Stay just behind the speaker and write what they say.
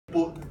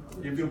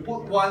If you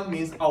put 1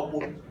 means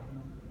output.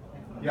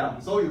 Yeah,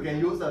 so you can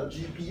use the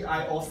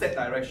GPIO set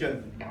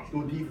direction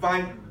to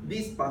define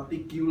this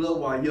particular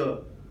wire,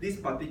 this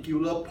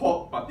particular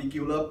port,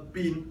 particular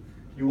pin.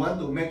 You want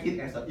to make it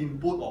as an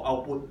input or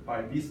output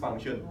by this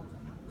function.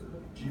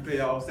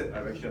 GPIO set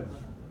direction.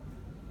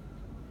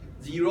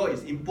 0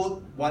 is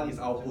input, 1 is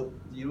output.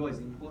 0 is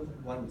input,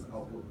 1 is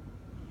output.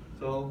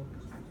 So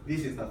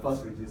this is the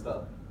first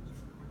resistor.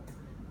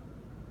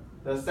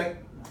 The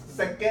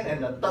second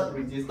and the third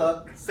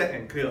resistor set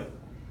and clear.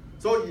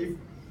 So if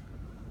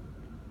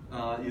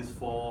is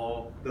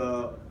for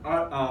the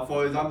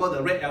for example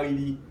the red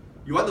LED,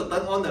 you want to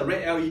turn on the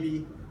red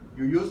LED,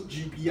 you use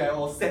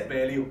GPIO set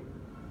value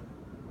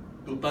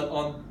to turn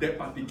on that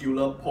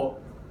particular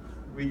port,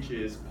 which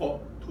is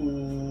port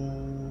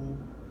 2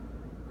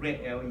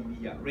 red LED.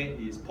 Yeah, red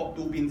is port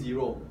 2 pin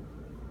 0.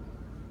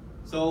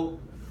 So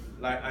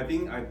like I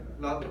think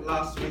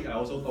last week I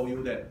also told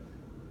you that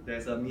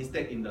there's a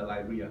mistake in the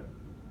library. You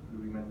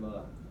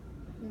remember?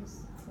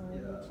 Yes.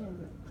 Yeah.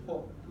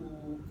 Port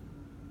 2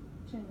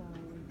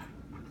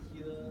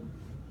 here.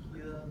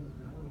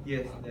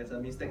 Yes, there's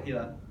a mistake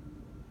here.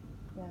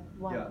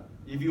 Yeah.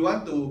 If you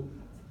want to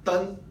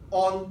turn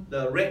on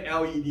the red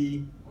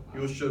LED,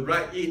 you should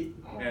write it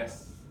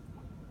as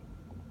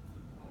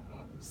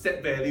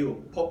set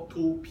value port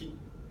 2 P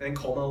and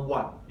comma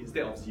 1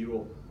 instead of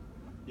 0.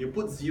 You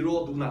put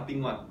 0, do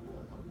nothing one.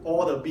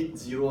 All the bit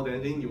 0,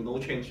 then you no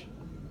change.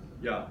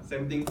 Yeah,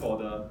 same thing for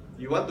the,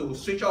 you want to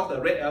switch off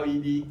the red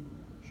LED,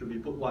 should be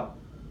put 1.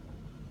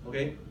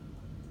 Okay?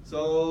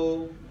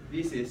 So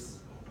this is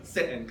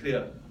set and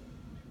clear.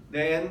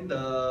 Then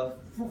the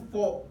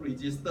fourth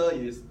register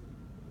is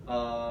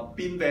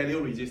pin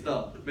value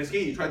register.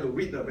 Basically, you try to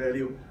read the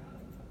value.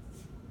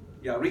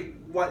 Yeah, read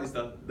what is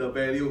the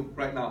value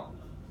right now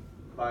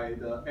by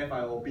the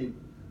FIO pin.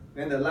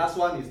 Then the last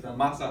one is the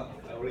mask up.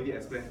 I already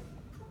explained.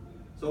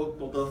 So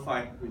total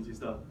 5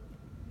 register.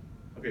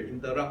 Okay,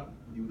 interrupt.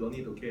 You don't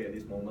need to care at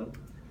this moment.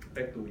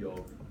 Back to your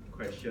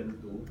question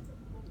 2.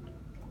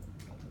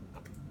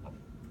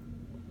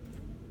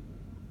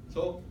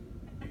 So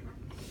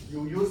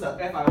you use the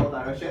FIO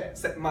direction,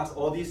 set mask,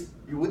 all this,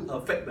 you won't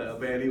affect the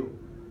value.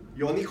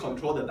 You only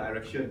control the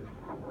direction.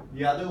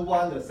 The other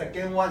one, the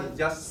second one, is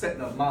just set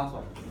the mask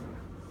one.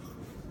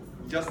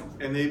 You just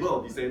enable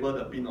or disable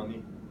the pin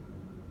only.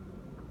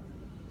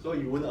 So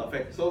you won't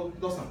affect. So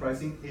not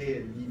surprising, A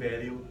and B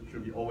value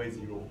should be always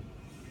 0.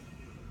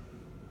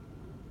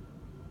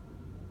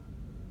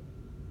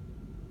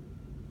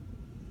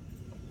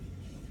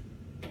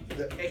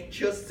 The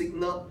actual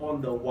signal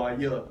on the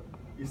wire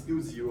is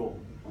still 0.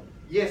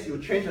 Yes, you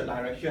change the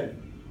direction.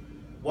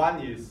 1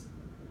 is,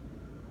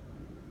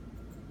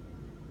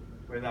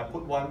 when I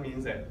put 1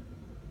 means that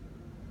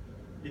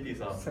it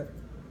is a,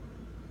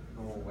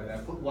 no, when I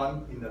put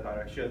 1 in the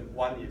direction,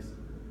 1 is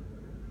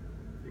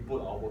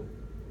input output.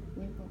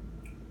 Input.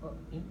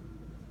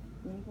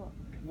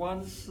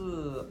 1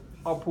是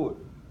output.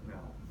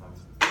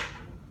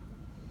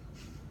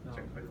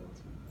 Check my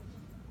notes.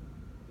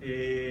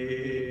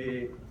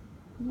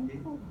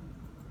 Input.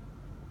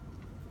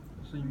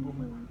 是 input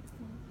吗？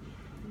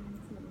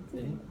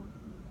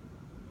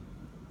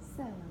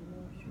赛尔的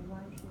是 Y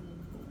是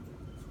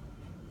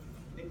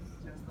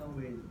input。Just now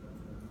where is the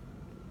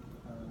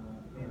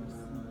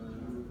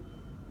MCU,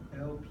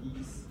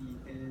 LPC,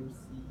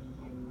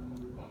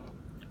 MCU.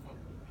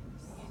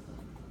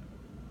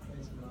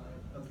 Where's my,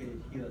 okay,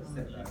 here,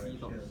 set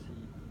direction.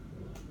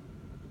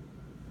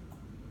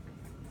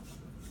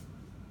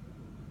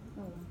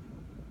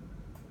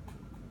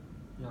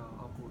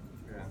 Yeah, output.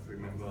 Yeah,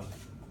 remember.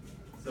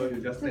 So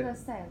you just 这个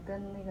set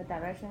跟那个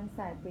direction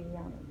set 不一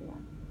样的，对吧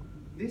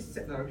this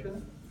set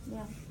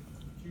direction,？Yeah.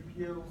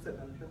 GPIO set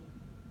direction.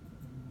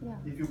 Yeah.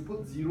 If you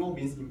put 0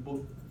 means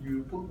input,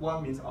 you put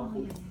 1 means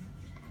output.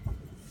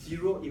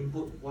 0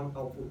 input, 1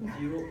 output,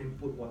 0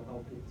 input, 1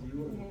 output,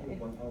 0 input,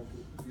 1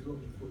 output, 0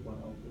 input, 1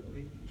 output.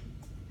 Okay?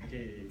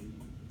 Okay,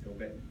 go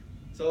back.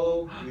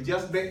 So you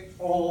just make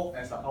all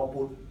as an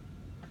output.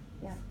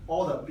 Yeah.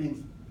 All the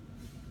pins,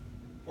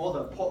 all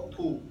the port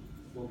 2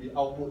 will be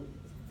output.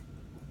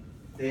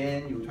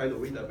 Then you try to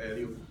read the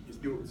value, it's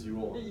still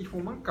 0. if 我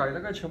们改那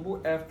个全部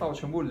F 到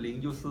全部0，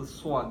就是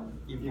算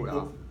input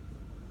啊。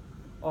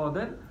哦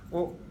then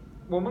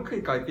我们可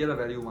以改别的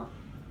value 吗？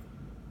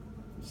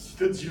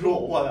 Either 0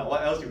 or 1 ah,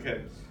 what else you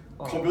can?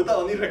 Computer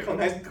only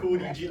recognize 2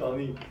 digit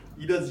only,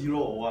 either 0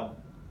 or 1.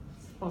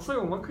 哦，所以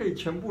我们可以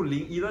全部0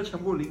 ，either 全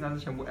部0还是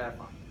全部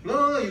F 啊？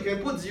 No, you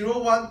can put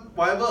 0, 1,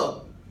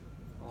 whatever.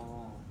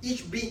 哦。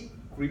 Each bit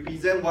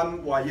represent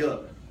 1 wire.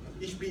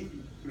 Each bit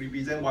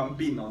represent 1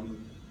 pin only.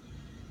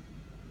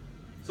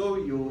 So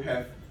you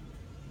have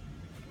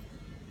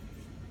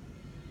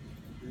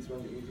this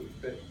one, you need to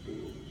back to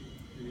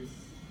this.